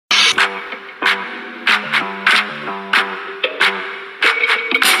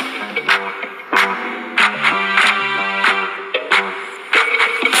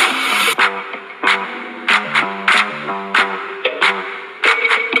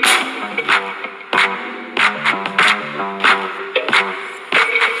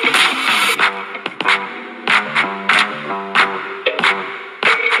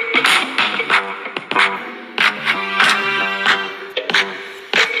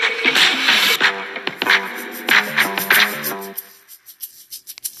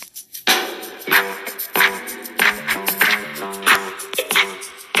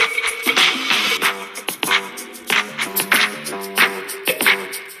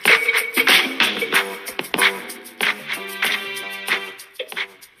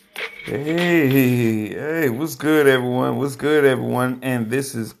Hey, what's good, everyone? What's good, everyone? And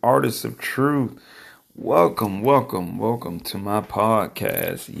this is Artists of Truth. Welcome to my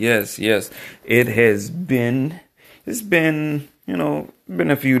podcast. Yes, it's been,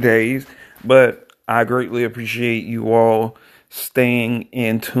 been a few days, but I greatly appreciate you all staying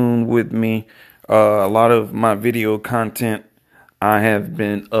in tune with me. A lot of my video content I have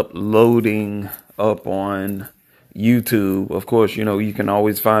been uploading up on YouTube. Of course, you can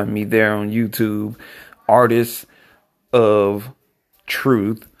always find me there on YouTube, Artists of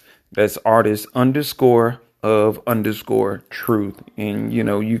Truth. That's artist _of _truth. And,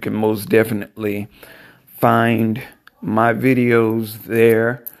 you can most definitely find my videos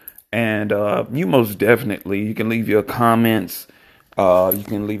there. And you most definitely, you can leave your comments. You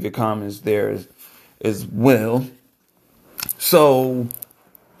can leave your comments there as well. So,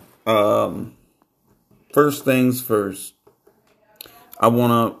 first things first, I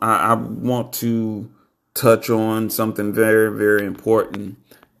want to touch on something very, very important,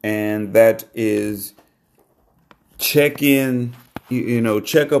 and that is check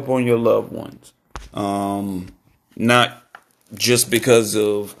up on your loved ones. Not just because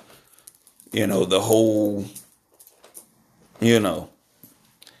of, the whole,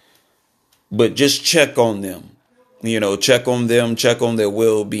 but just check on them. Check on them, check on their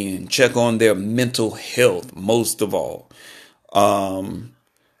well-being, check on their mental health, most of all. I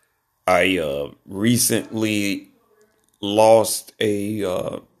recently lost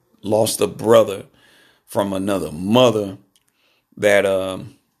a brother from another mother that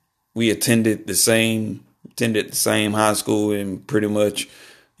we attended the same high school, and pretty much,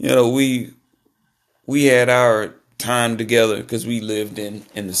 we had our time together because we lived in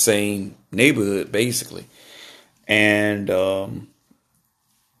the same neighborhood basically. And I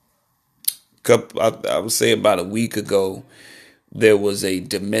would say about a week ago, there was a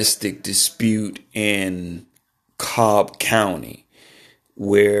domestic dispute in Cobb County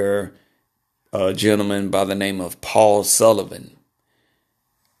where a gentleman by the name of Paul Sullivan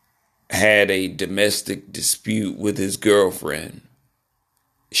had a domestic dispute with his girlfriend,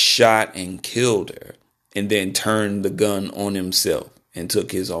 shot and killed her, and then turned the gun on himself and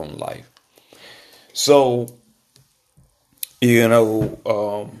took his own life. So,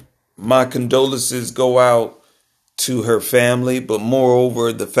 my condolences go out to her family, but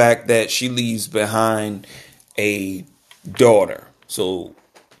moreover, the fact that she leaves behind a daughter. So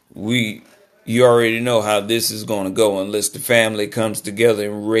you already know how this is going to go unless the family comes together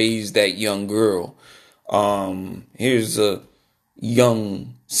and raise that young girl. Here's a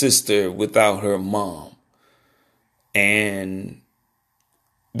young sister without her mom. And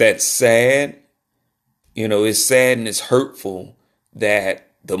that's sad. It's sad and it's hurtful that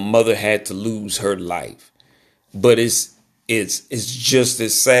the mother had to lose her life. But it's just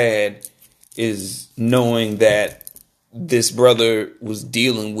as sad as knowing that this brother was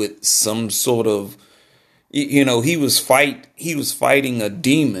dealing with some sort of, he was fighting a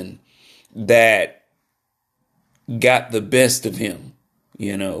demon that got the best of him,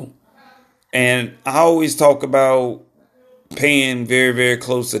 And I always talk about paying very, very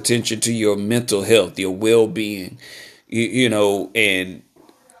close attention to your mental health, your well-being, and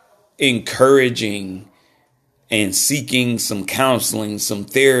encouraging and seeking some counseling, some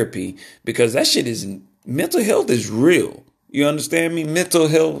therapy, because that shit mental health is real. You understand me? Mental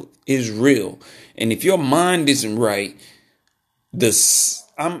health is real. And if your mind isn't right,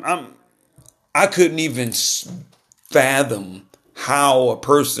 I couldn't even fathom how a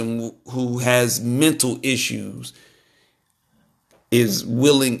person who has mental issues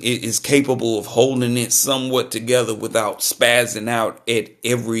is capable of holding it somewhat together without spazzing out at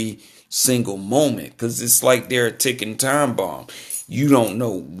every single moment, because it's like they're a ticking time bomb. You don't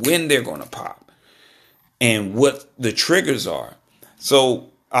know when they're going to pop and what the triggers are. So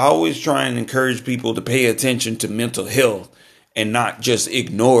I always try and encourage people to pay attention to mental health and not just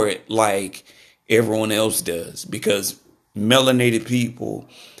ignore it like everyone else does, because melanated people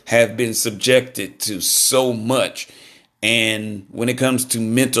have been subjected to so much. And when it comes to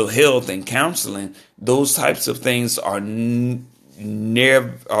mental health and counseling, those types of things are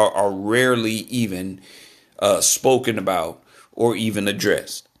rarely even spoken about or even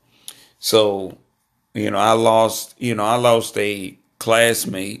addressed. So, I lost a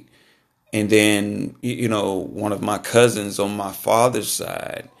classmate, and then, one of my cousins on my father's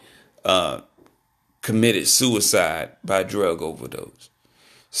side committed suicide by drug overdose.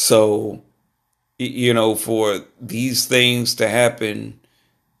 So, for these things to happen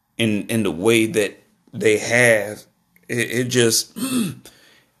in the way that they have, it just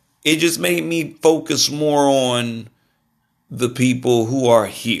made me focus more on the people who are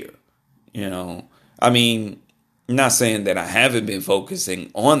here, You know, I mean, not saying that I haven't been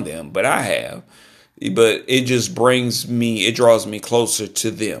focusing on them, but I have. But it just it draws me closer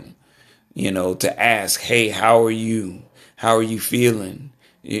to them, to ask, hey, how are you? How are you feeling?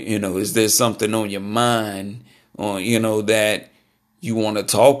 Is there something on your mind, or, that you want to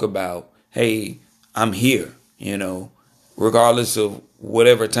talk about? Hey, I'm here, regardless of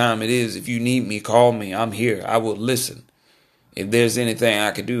whatever time it is. If you need me, call me. I'm here. I will listen. If there's anything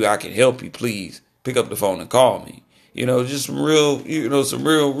I can do, I can help you. Please pick up the phone and call me. Just some real,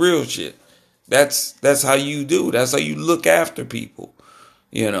 real shit. That's how you do. That's how you look after people,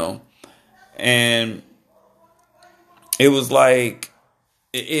 And it was like,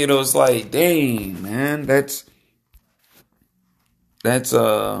 it's like, dang, man, that's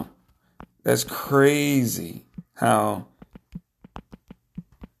crazy how,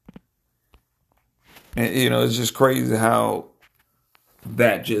 it's just crazy how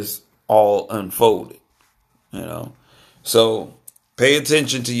that just all unfolded, So pay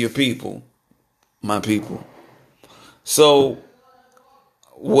attention to your people, my people. So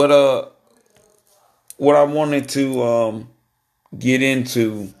what I wanted to get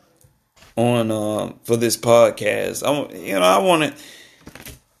into on for this podcast, I wanted.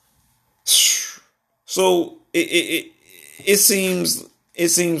 So it seems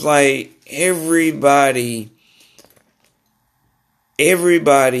like everybody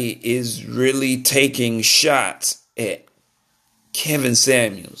is really taking shots at Kevin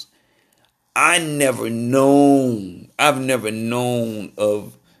Samuels. I've never known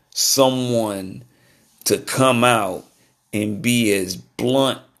of someone to come out and be as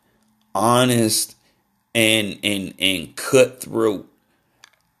blunt, honest, and cutthroat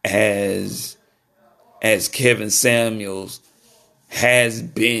as Kevin Samuels has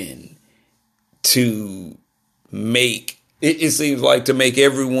been, to make it seems like to make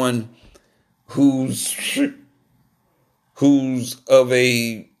everyone who's of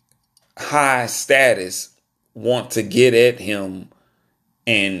a high status want to get at him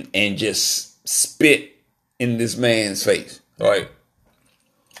and just spit in this man's face. Right?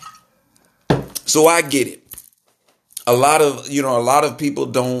 So I get it. A lot of people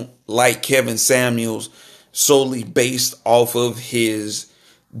don't like Kevin Samuels solely based off of his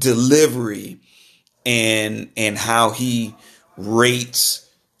delivery and how he rates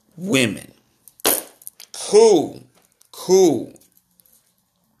women. Cool.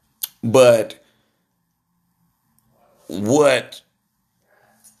 But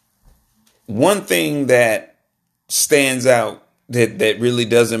one thing that stands out that really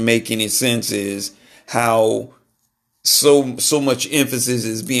doesn't make any sense is how so much emphasis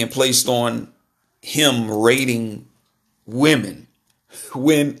is being placed on him rating women,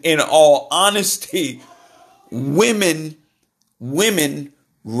 when in all honesty, women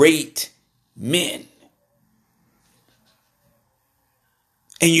rate men.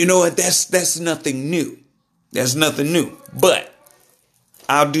 And you know what? That's nothing new. That's nothing new. But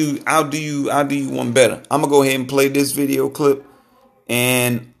I'll do you one better. I'm gonna go ahead and play this video clip,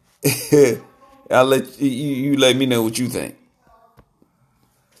 and I'll let you let me know what you think.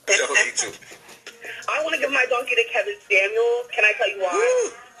 I want to give my donkey to Kevin Samuels. Can I tell you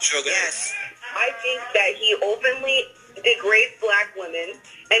why? Sure, yes. I think that he openly degrades black women,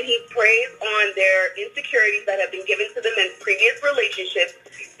 and he preys on their insecurities that have been given to them in previous relationships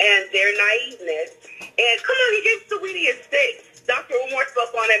and their naiveness. And come on, he gets Saweetie a steak. Dr. Umar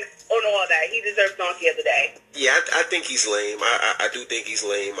spoke on him on all that. He deserves donkey of the day. Yeah, I think he's lame. I do think he's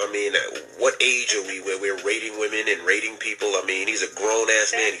lame. I mean, what age are we where we're rating women and rating people? I mean, he's a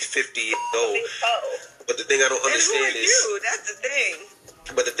grown-ass man. He's 50 years old. But the thing I don't understand is... That's the thing.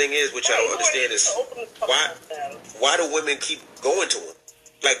 But the thing is, which I don't understand is, why do women keep going to him?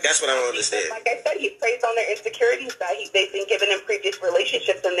 Like, that's what I don't understand. Like I said, he preys on their insecurities that they've been given in previous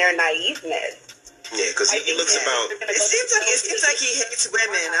relationships and their naiveness. Yeah, because he looks about... It seems like he hates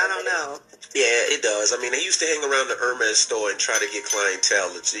women. I don't know. Yeah, it does. I mean, he used to hang around the Hermes store and try to get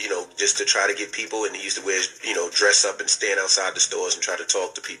clientele, just to try to get people. And he used to wear, dress up and stand outside the stores and try to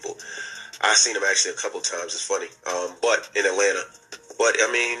talk to people. I've seen him actually a couple times. It's funny. But in Atlanta. But, I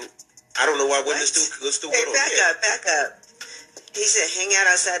mean, I don't know why wouldn't let's do Hey, back up. He said hang out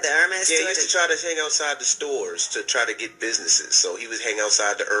outside the Hermes store? Yeah, he used to try to hang outside the stores to try to get businesses. So he would hang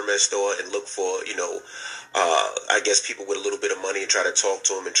outside the Hermes store and look for, I guess people with a little bit of money and try to talk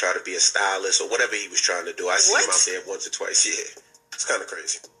to him and try to be a stylist or whatever he was trying to do. I see him out there once or twice. Yeah, it's kind of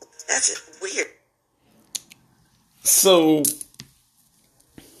crazy. That's weird. So,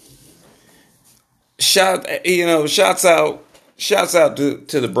 shouts out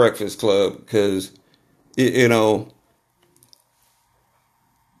to the Breakfast Club, because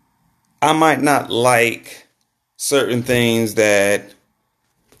I might not like certain things that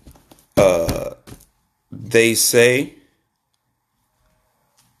they say,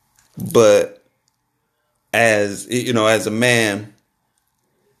 but as you know, as a man,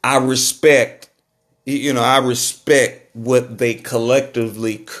 I respect what they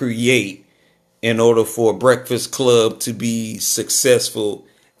collectively create in order for Breakfast Club to be successful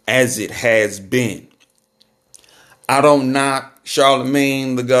as it has been. I don't knock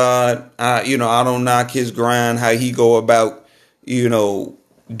Charlemagne the God. I don't knock his grind, how he go about,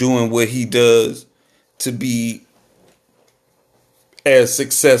 doing what he does to be as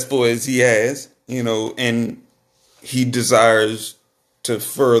successful as he has, and he desires to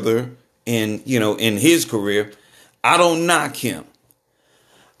further in his career. I don't knock him.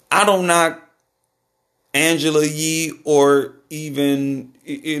 I don't knock Angela Yee or even,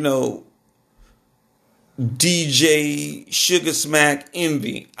 DJ Sugar Smack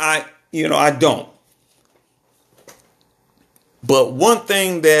Envy. I don't. But one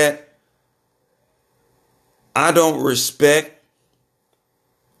thing that I don't respect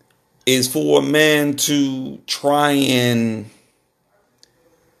is for a man to try and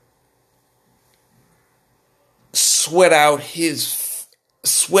sweat out his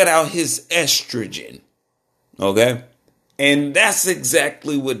estrogen. Okay? And that's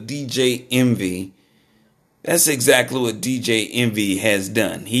exactly what DJ Envy has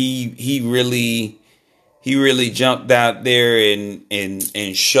done. He really jumped out there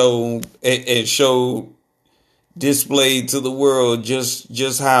and showed displayed to the world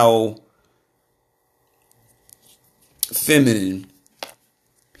just how feminine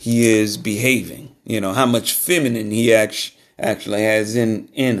he is behaving. How much feminine he actually has in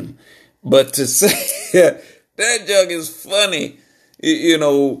him. But to say that junk is funny,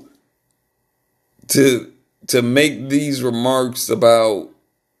 to make these remarks about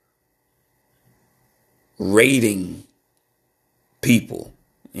rating people.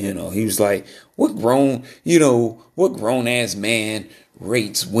 He was like, what grown ass man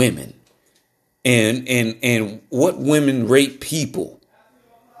rates women? And what women rate people?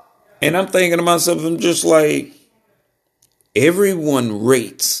 And I'm thinking to myself, I'm just like, everyone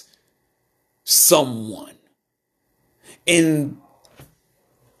rates someone. And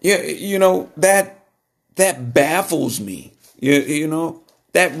that baffles me.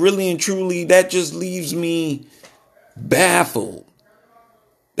 That really and truly, that just leaves me baffled.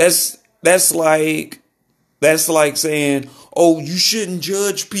 That's like saying, oh, you shouldn't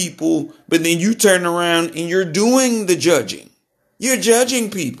judge people, but then you turn around and you're doing the judging. You're judging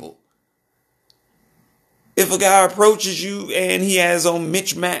people. If a guy approaches you and he has on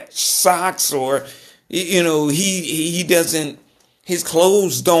mismatched socks, or he doesn't, his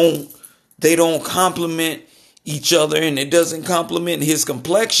clothes don't complement each other, and it doesn't complement his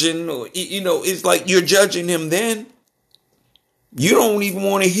complexion, or it's like you're judging him. Then you don't even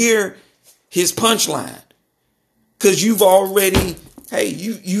want to hear his punchline, because you've already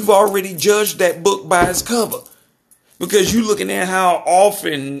judged that book by its cover, because you're looking at how off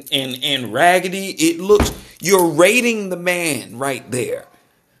and raggedy it looks. You're rating the man right there.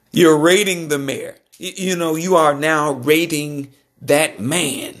 You're rating the mayor. You are now rating that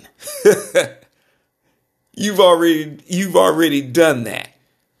man. You've already done that.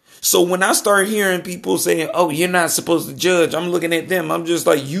 So when I start hearing people saying, oh, you're not supposed to judge, I'm looking at them. I'm just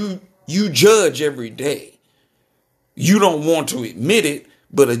like, you judge every day. You don't want to admit it,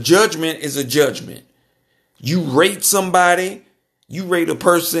 but a judgment is a judgment. You rate somebody, you rate a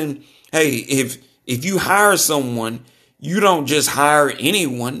person. Hey, if you hire someone, you don't just hire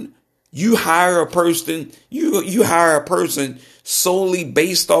anyone. You hire a person, you hire a person solely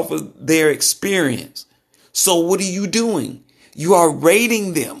based off of their experience. So what are you doing? You are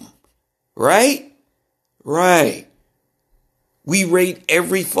rating them, right? Right. We rate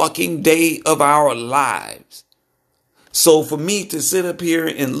every fucking day of our lives. So for me to sit up here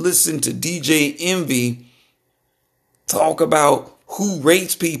and listen to DJ Envy talk about who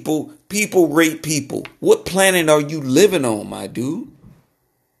rates people, people rate people. What planet are you living on, my dude?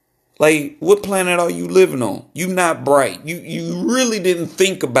 Like, what planet are you living on? You're not bright. You really didn't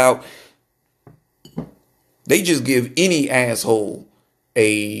think about. They just give any asshole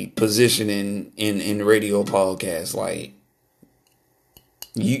a position in radio podcast. Like,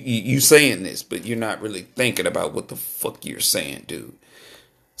 you saying this, but you're not really thinking about what the fuck you're saying, dude.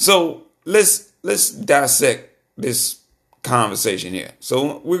 So let's dissect this conversation here.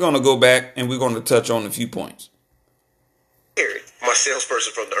 So we're gonna go back and we're gonna touch on a few points. My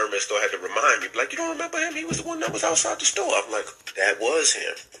salesperson from the Hermes store had to remind me, like, you don't remember him? He was the one that was outside the store. I'm like, that was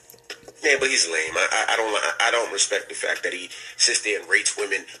him. Yeah, but he's lame. I don't respect the fact that he sits there and rates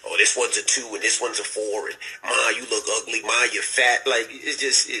women. Oh, this one's a 2 and this one's a 4, and Ma, you look ugly. Ma, you're fat. Like it's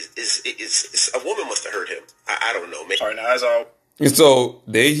just it's a woman must have hurt him. I don't know, man. All right, now that's all. And so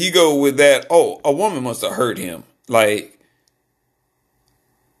there he go with that. Oh, a woman must have hurt him. Like,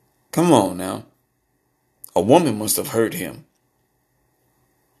 come on now. A woman must have hurt him.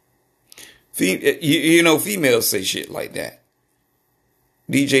 You know, females say shit like that.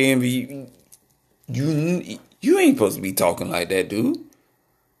 DJ Envy, you ain't supposed to be talking like that, dude.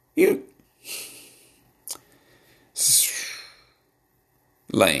 You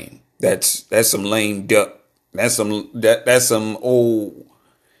lame. That's some lame duck. That's some old.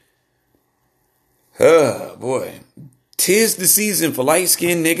 Boy, 'tis the season for light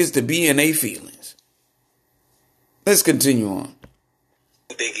skinned niggas to be in their feelings. Let's continue on.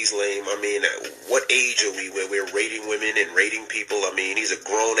 I think he's lame. I mean, what age are we where we're rating women and rating people? I mean, he's a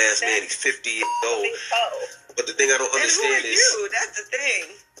grown ass man. He's 50 years old. But the thing I don't understand is, that's the thing.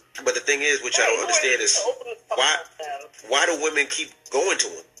 But the thing is, which I don't understand is, why do women keep going to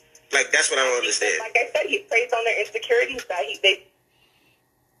him? Like, that's what I don't understand. Like I said, he plays on their insecurities that they've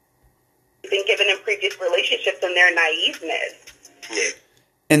been given in previous relationships and their naiveness. Yeah.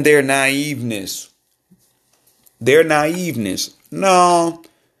 And their naiveness. Their naiveness. No.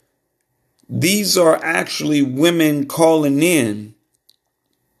 These are actually women calling in,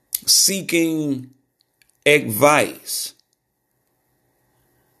 seeking advice.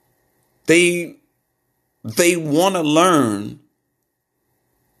 They want to learn.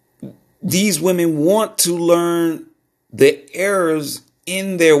 These women want to learn the errors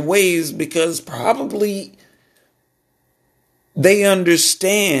in their ways because probably they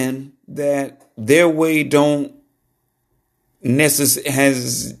understand that their way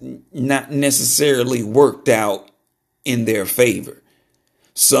has not necessarily worked out in their favor.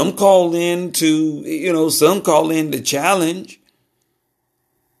 Some call in to challenge.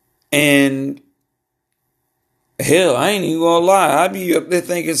 And hell, I ain't even gonna lie. I be up there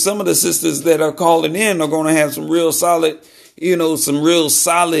thinking some of the sisters that are calling in are gonna have some real solid,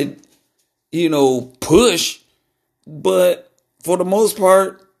 push. But for the most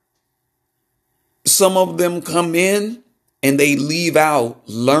part, some of them come in and they leave out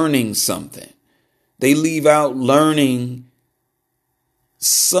learning something. They leave out learning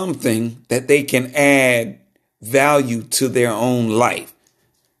something that they can add value to their own life.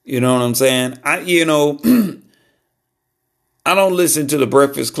 You know what I'm saying? I don't listen to the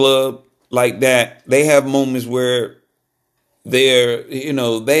Breakfast Club like that. They have moments where they're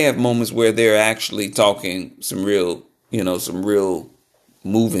actually talking some real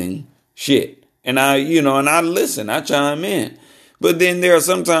moving shit. And I listen, I chime in. But then there are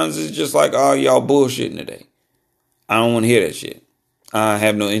sometimes it's just like, oh, y'all bullshitting today. I don't want to hear that shit. I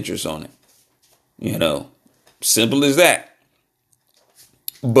have no interest on it. Simple as that.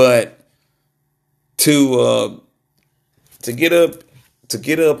 But to get up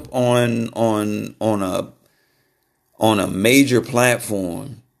on a major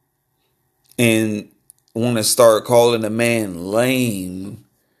platform and want to start calling a man lame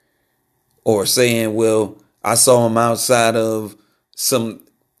or saying, well, I saw him outside of some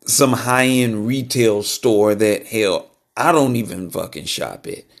high-end retail store that, hell, I don't even fucking shop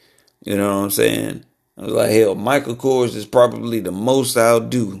at. You know what I'm saying? I was like, hell, Michael Kors is probably the most I'll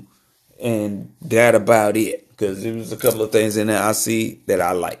do. And that about it. Because there was a couple of things in there I see that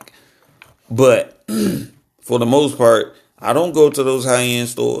I like. But for the most part, I don't go to those high-end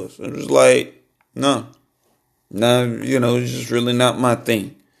stores. I'm just like, no, it's just really not my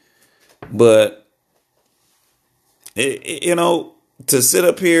thing. But, to sit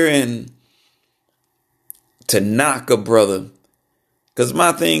up here and to knock a brother. Because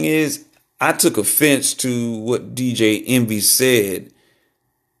my thing is, I took offense to what DJ Envy said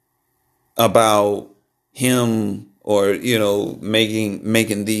about him or,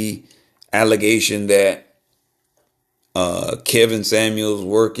 making the allegation that Kevin Samuels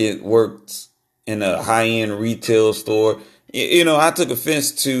works in a high-end retail store. I took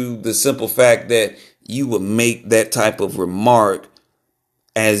offense to the simple fact that you would make that type of remark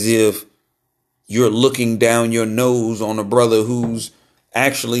as if you're looking down your nose on a brother who's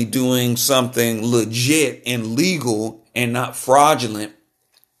actually doing something legit and legal and not fraudulent.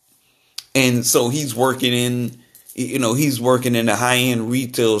 And so he's working in a high-end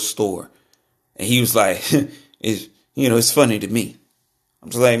retail store. And he was like, it's funny to me. I'm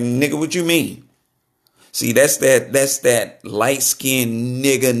just like, nigga, what you mean? See, that's that light-skinned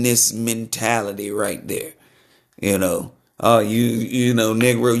niggerness mentality right there. Oh,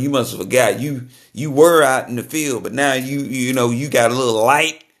 Negro, you must have forgot. You were out in the field, but now you got a little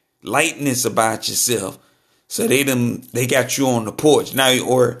light. lightness about yourself. So they got you on the porch now,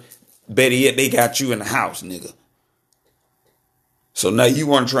 or better yet, they got you in the house, nigga. So now you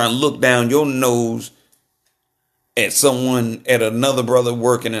want to try and look down your nose at another brother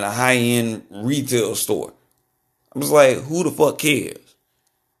working in a high-end retail store. I was like, who the fuck cares?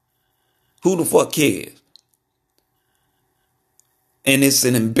 Who the fuck cares? And it's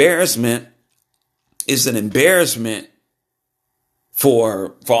an embarrassment. It's an embarrassment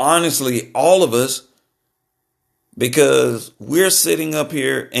for honestly all of us, because we're sitting up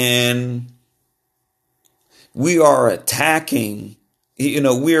here and we are attacking,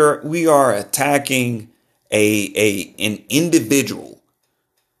 we are attacking an individual.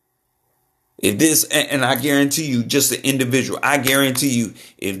 If this, and I guarantee you, just an individual, I guarantee you,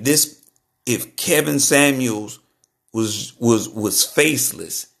 if Kevin Samuels was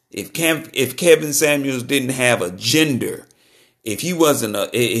faceless, if Kevin Samuels didn't have a gender, if he wasn't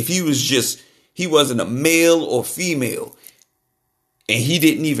a male or female, and he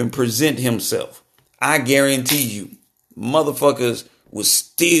didn't even present himself, I guarantee you, motherfuckers would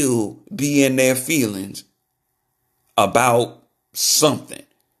still be in their feelings about something.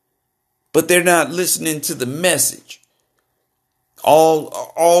 But they're not listening to the message.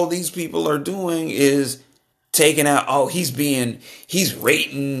 All these people are doing is taking out, he's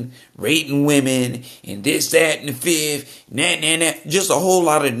rating women and this, that, and the fifth, nah. Just a whole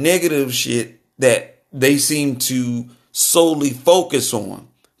lot of negative shit that they seem to solely focus on.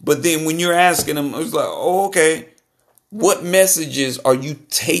 But then when you're asking them, it's like, oh, okay, what messages are you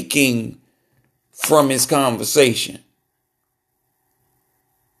taking from his conversation?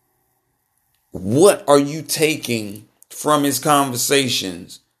 What are you taking from his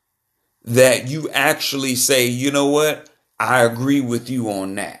conversations that you actually say, you know what? I agree with you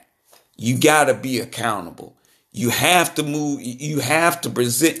on that. You got to be accountable. You have to move. You have to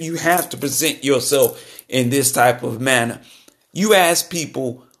present yourself in this type of manner. You ask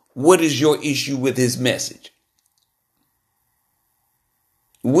people, what is your issue with his message?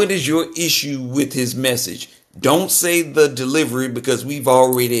 What is your issue with his message? Don't say the delivery, because we've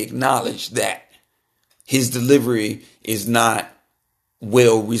already acknowledged that his delivery is not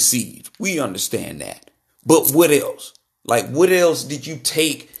well received. We understand that. But what else? Like, what else did you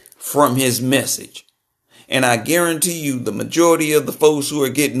take from his message? And I guarantee you, the majority of the folks who are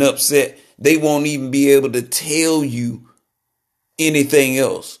getting upset, they won't even be able to tell you anything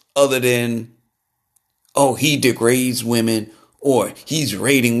else other than, oh, he degrades women, or he's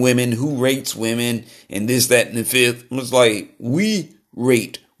rating women, who rates women, and this, that, and the fifth. It's like, we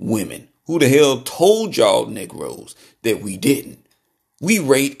rate women. Who the hell told y'all Negroes that we didn't? We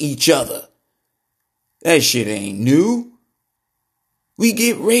rate each other. That shit ain't new. We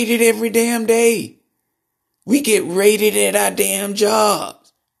get rated every damn day. We get rated at our damn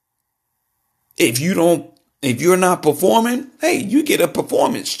jobs. If you're not performing, hey, you get a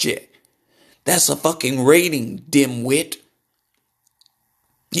performance check. That's a fucking rating, dimwit.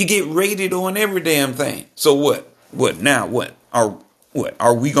 You get rated on every damn thing. So what? What now? What? Are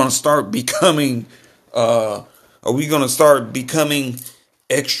we gonna start becoming? Are we gonna start becoming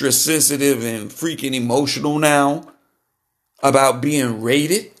extra sensitive and freaking emotional now about being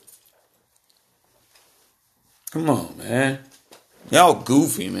rated? Come on, man. Y'all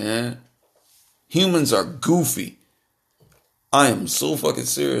goofy, man. Humans are goofy. I am so fucking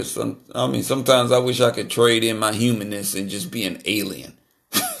serious. I mean, sometimes I wish I could trade in my humanness and just be an alien.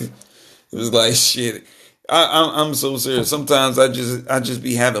 It was like, shit. I'm so serious. Sometimes I just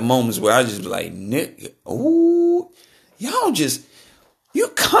be having moments where I just be like, Nick, oh, you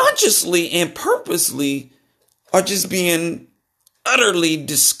consciously and purposely are just being utterly,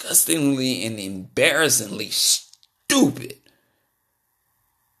 disgustingly, and embarrassingly stupid.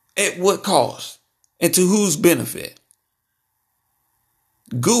 At what cost? And to whose benefit?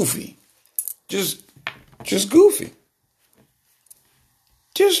 Goofy. Just goofy.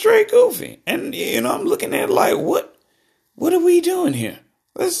 Just straight goofy. And, I'm looking at it like, what are we doing here?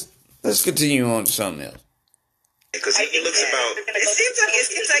 Let's continue on to something else. Because he looks about... It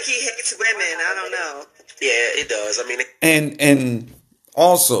seems like he hates women. I don't know. Yeah, it does. I mean... And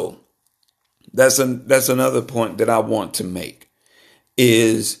also, that's another point that I want to make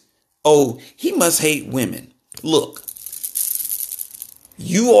is, he must hate women. Look,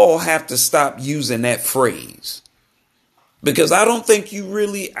 you all have to stop using that phrase. Because I don't think you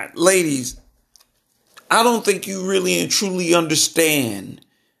really, ladies, I don't think you really and truly understand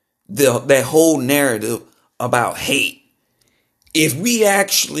that whole narrative about hate. If we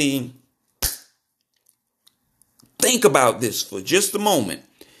actually think about this for just a moment,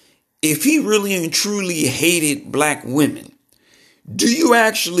 if he really and truly hated black women, Do you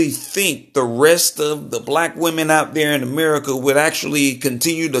actually think the rest of the black women out there in America would actually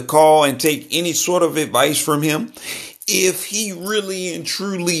continue to call and take any sort of advice from him if he really and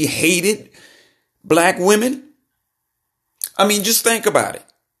truly hated black women? I mean, just think about it.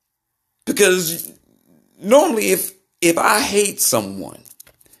 Because normally if I hate someone,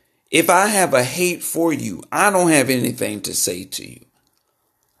 if I have a hate for you, I don't have anything to say to you.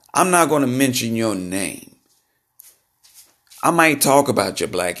 I'm not going to mention your name. I might talk about your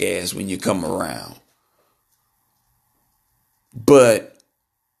black ass when you come around. But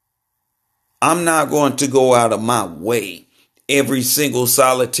I'm not going to go out of my way every single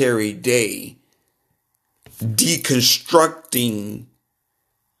solitary day deconstructing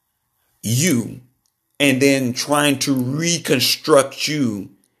you and then trying to reconstruct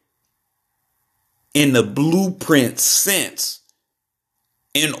you in the blueprint sense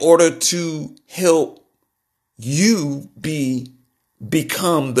in order to help you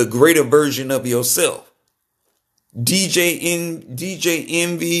become the greater version of yourself. DJ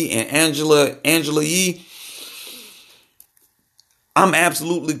Envy and Angela Yee, I'm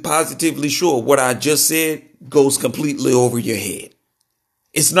absolutely positively sure what I just said goes completely over your head.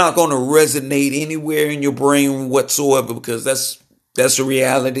 It's not going to resonate anywhere in your brain whatsoever because that's a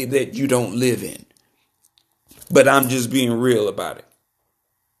reality that you don't live in. But I'm just being real about it.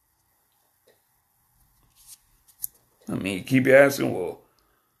 I mean, keep asking, well,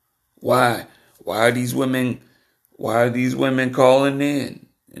 why are these women calling in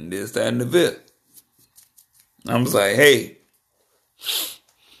and this, that, and the fifth? I was like, hey,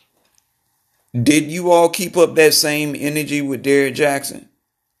 did you all keep up that same energy with Derrick Jackson?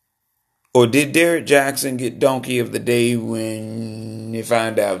 Or did Derrick Jackson get donkey of the day when they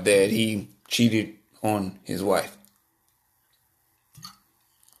found out that he cheated on his wife?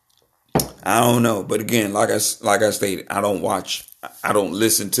 I don't know. But again, like I stated, I don't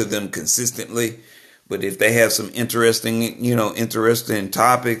listen to them consistently. But if they have some interesting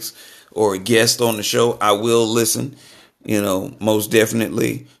topics or a guest on the show, I will listen. Most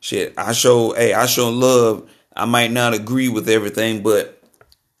definitely. Shit, I show love. I might not agree with everything, but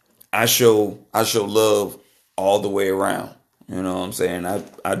I show love all the way around. You know what I'm saying? I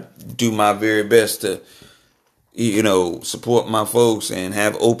do my very best to support my folks and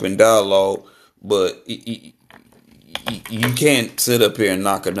have open dialogue, but you can't sit up here and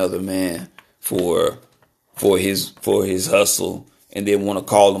knock another man for his hustle and then want to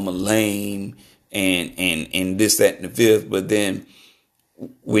call him a lame and this, that, and the fifth. But then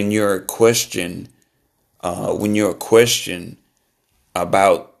when you're a question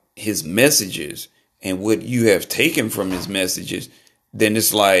about his messages and what you have taken from his messages, then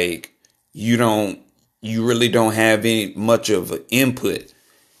it's like you really don't have any much of an input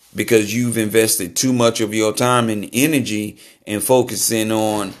because you've invested too much of your time and energy and focusing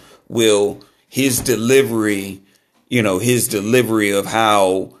on, his delivery of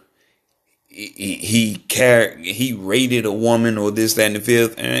how he rated a woman or this, that, and the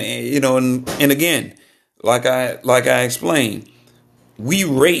fifth. And again, like I explained, we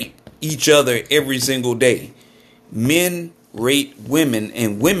rate each other every single day. Men rate women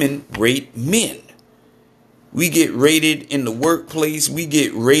and women rate men. We get rated in the workplace. We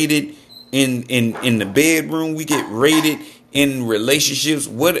get rated in the bedroom. We get rated in relationships,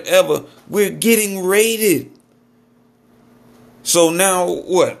 whatever. We're getting rated. So now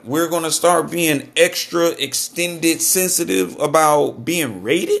what? We're going to start being extra extended sensitive about being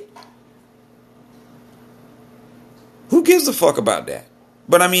rated? Who gives a fuck about that?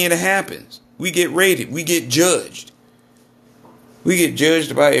 But I mean, it happens. We get rated. We get judged. We get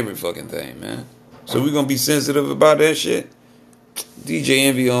judged about every fucking thing, man. So we're going to be sensitive about that shit? DJ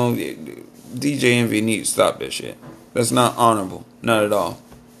Envy needs to stop that shit. That's not honorable. Not at all.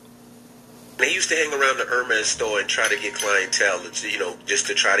 They used to hang around the Hermes store and try to get clientele, just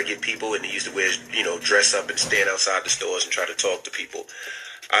to try to get people. And they used to wear, dress up and stand outside the stores and try to talk to people.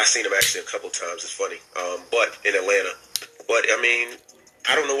 I've seen them actually a couple times. It's funny. But in Atlanta. But, I mean,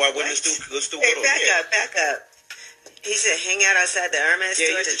 I don't know why wouldn't let's do Hey, back up. He said hang out outside the Hermes store?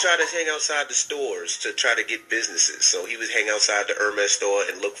 Yeah, he used to try to hang outside the stores to try to get businesses. So he would hang outside the Hermes store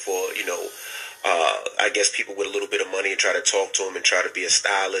and look for, I guess people with a little bit of money and try to talk to him and try to be a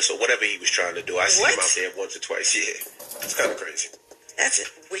stylist or whatever he was trying to do. I see him out there once or twice. Yeah, it's kind of crazy. That's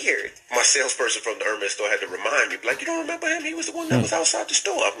weird. My salesperson from the Hermes store had to remind me, like, you don't remember him? He was the one that was outside the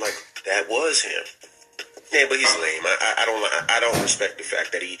store. I'm like, that was him. Yeah, but he's lame. I don't respect the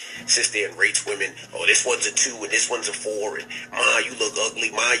fact that he sits there and rates women. Oh, this one's a 2 and this one's a 4, and Ma, you look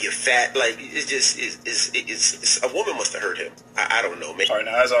ugly. Ma, you're fat. Like, it's just it's a woman must have hurt him. I don't know, man. All right,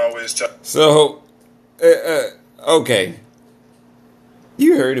 now as I always tell. So, okay.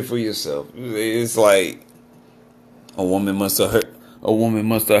 You heard it for yourself. It's like a woman must have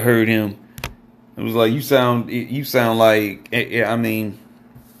heard him. It was like you sound like, I mean,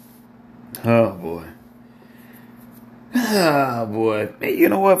 oh boy. Ah boy. Hey, you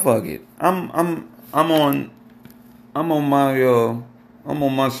know what? Fuck it. I'm on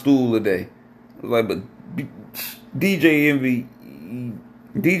my stool today. Like, but DJ Envy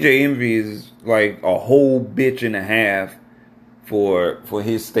DJ Envy is like a whole bitch and a half for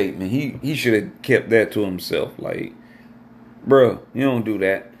his statement. He should have kept that to himself. Like, bro, you don't do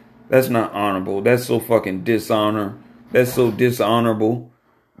that. That's not honorable. That's so fucking dishonor. That's so dishonorable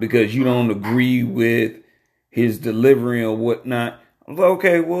because you don't agree with his delivery or whatnot. I was like,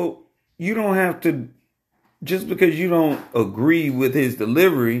 okay, well, you don't have to, just because you don't agree with his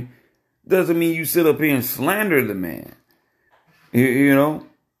delivery doesn't mean you sit up here and slander the man. You know?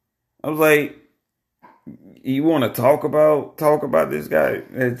 I was like, you want to talk about this guy?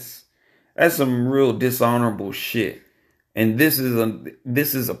 That's some real dishonorable shit. And this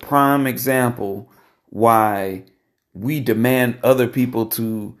is a prime example why we demand other people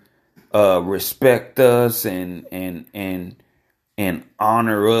to respect us and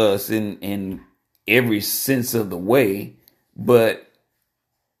honor us in every sense of the way, but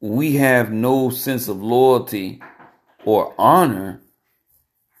we have no sense of loyalty or honor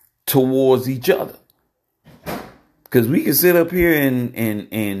towards each other. Because we can sit up here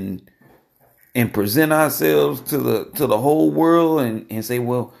and present ourselves to the whole world and say,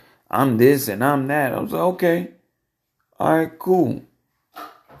 well, I'm this and I'm that. I was like, okay, all right, cool.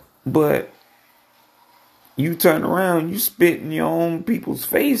 But you turn around, you spit in your own people's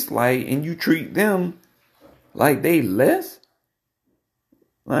face, like, and you treat them like they less.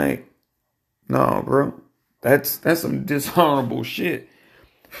 Like, no, bro, that's some dishonorable shit.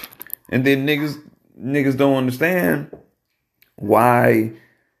 And then niggas don't understand why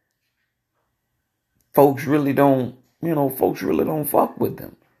folks really don't fuck with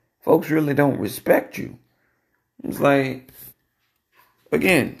them. Folks really don't respect you. It's like,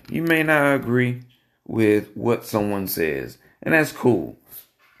 again, you may not agree with what someone says, and that's cool.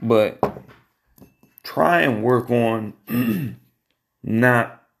 But try and work on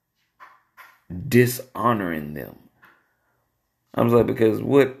not dishonoring them. I was like, because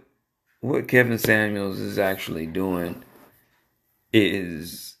what Kevin Samuels is actually doing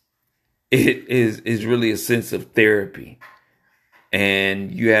is really a sense of therapy.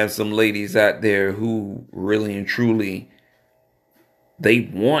 And you have some ladies out there who really and truly, they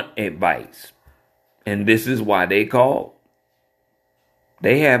want advice. And this is why they call.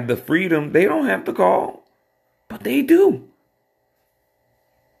 They have the freedom. They don't have to call, but they do.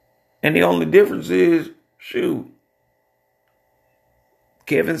 And the only difference is, shoot,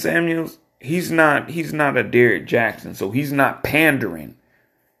 Kevin Samuels, he's not a Derrick Jackson, so he's not pandering.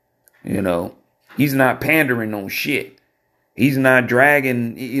 You know, he's not pandering on shit. He's not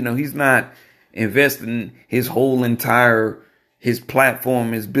dragging, he's not investing his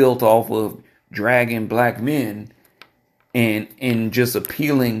platform is built off of dragging black men and just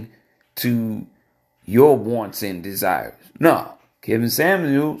appealing to your wants and desires. No, Kevin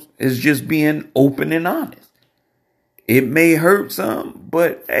Samuels is just being open and honest. It may hurt some,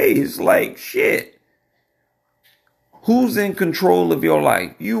 but hey, it's like shit. Who's in control of your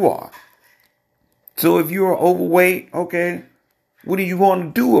life? You are. So if you're overweight, okay, what are you going to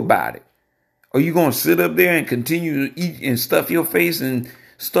do about it? Are you going to sit up there and continue to eat and stuff your face and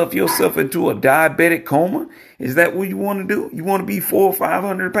stuff yourself into a diabetic coma? Is that what you want to do? You want to be 400 or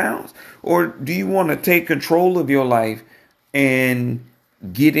 500 pounds? Or do you want to take control of your life and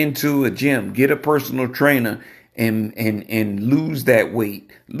get into a gym, get a personal trainer and lose that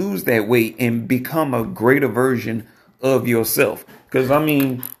weight and become a greater version of yourself? Because, I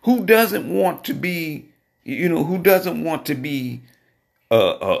mean, who doesn't want to be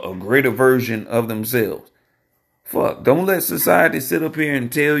a greater version of themselves? Fuck, don't let society sit up here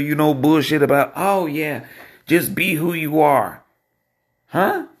and tell you no bullshit about, oh yeah, just be who you are.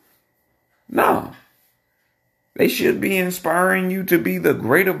 Huh? No. They should be inspiring you to be the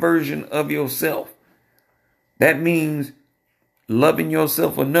greater version of yourself. That means loving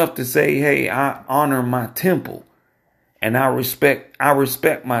yourself enough to say, hey, I honor my temple. And I respect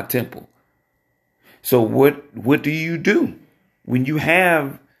my temple. So what do you do when you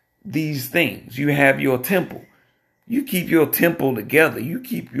have these things? You have your temple. You keep your temple together. You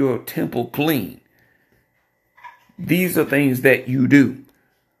keep your temple clean. These are things that you do.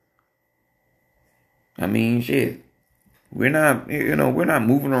 I mean, shit. We're not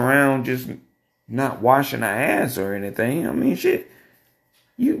moving around just not washing our ass or anything. I mean, shit.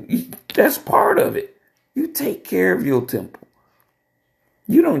 You that's part of it. You take care of your temple.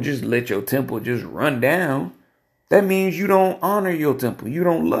 You don't just let your temple just run down. That means you don't honor your temple. You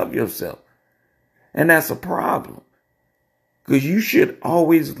don't love yourself. And that's a problem. Because you should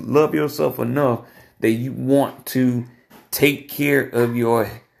always love yourself enough that you want to take care of your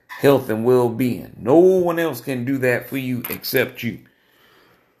health and well-being. No one else can do that for you except you.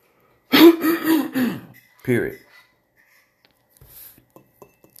 Period.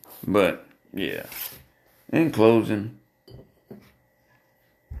 But, yeah. In closing,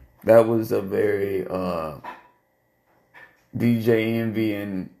 that was a very DJ Envy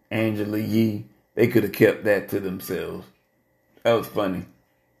and Angela Yee. They could have kept that to themselves. That was funny.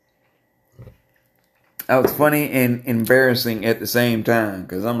 That was funny and embarrassing at the same time.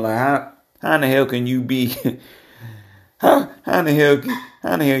 Because I'm like, how in the hell can you be... how in the hell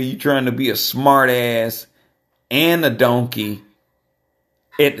you trying to be a smart ass and a donkey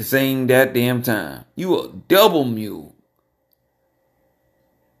at the same goddamn time? You a double mule.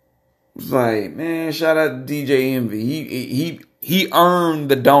 It's like, man, shout out to DJ Envy. He earned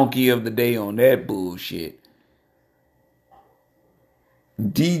the donkey of the day on that bullshit.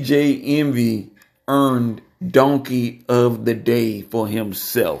 DJ Envy earned donkey of the day for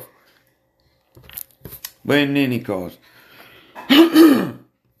himself. But in any case, I'm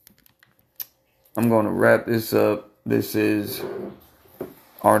going to wrap this up. This is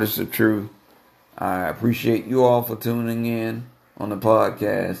Artists of Truth. I appreciate you all for tuning in on the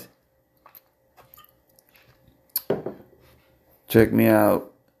podcast. Check me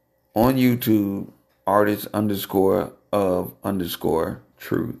out on YouTube,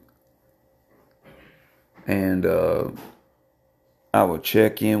 artist_of_truth. And I will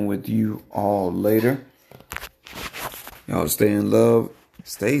check in with you all later. Y'all stay in love.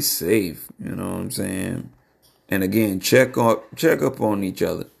 Stay safe. You know what I'm saying? And again, check up on each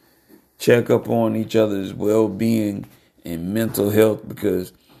other. Check up on each other's well-being and mental health,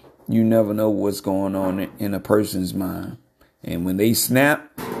 because you never know what's going on in a person's mind. And when they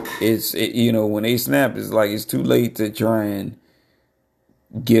snap, it's like it's too late to try and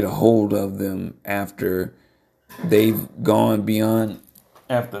get a hold of them after they've gone beyond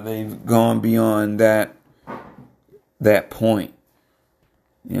that point.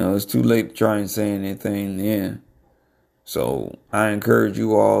 You know, it's too late to try and say anything then. So I encourage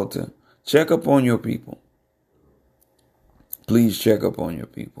you all to check up on your people. Please check up on your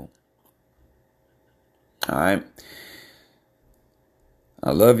people. All right. I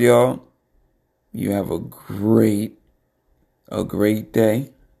love y'all. You have a great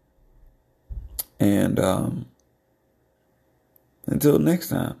day. And until next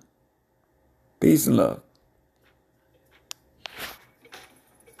time, peace and love.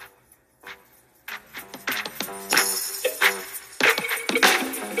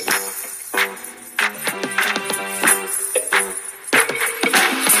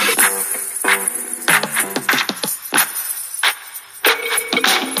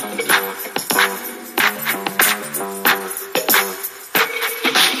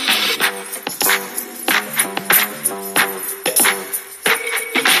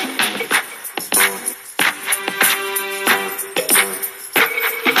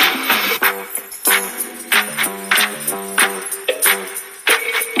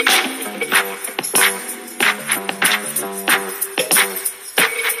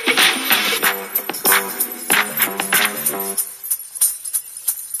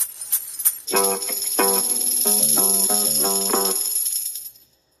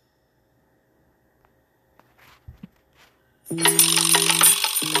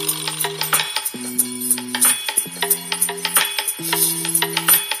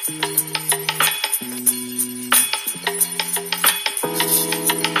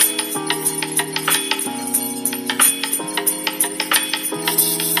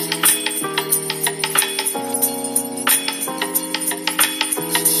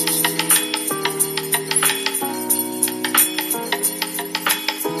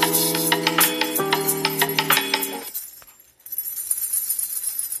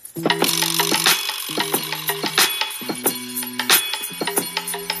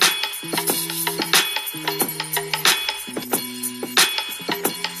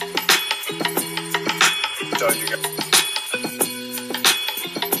 You got